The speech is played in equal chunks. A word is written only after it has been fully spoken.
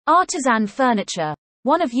Artisan Furniture,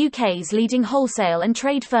 one of UK's leading wholesale and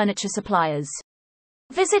trade furniture suppliers.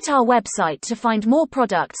 Visit our website to find more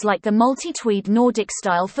products like the multi-tweed Nordic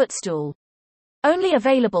style footstool. Only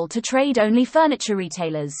available to trade-only furniture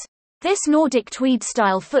retailers. This Nordic tweed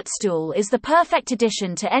style footstool is the perfect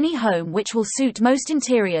addition to any home, which will suit most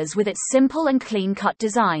interiors with its simple and clean-cut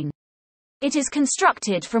design. It is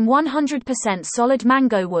constructed from 100% solid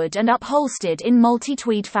mango wood and upholstered in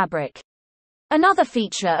multi-tweed fabric. Another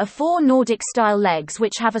feature are 4 Nordic-style legs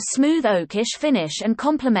which have a smooth oakish finish and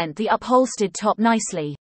complement the upholstered top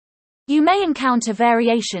nicely. You may encounter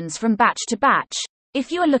variations from batch to batch. If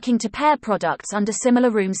you are looking to pair products under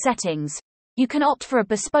similar room settings, you can opt for a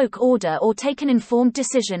bespoke order or take an informed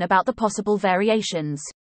decision about the possible variations.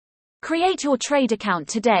 Create your trade account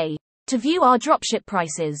today to view our dropship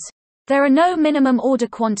prices. There are no minimum order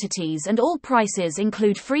quantities and all prices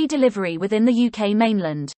include free delivery within the UK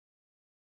mainland.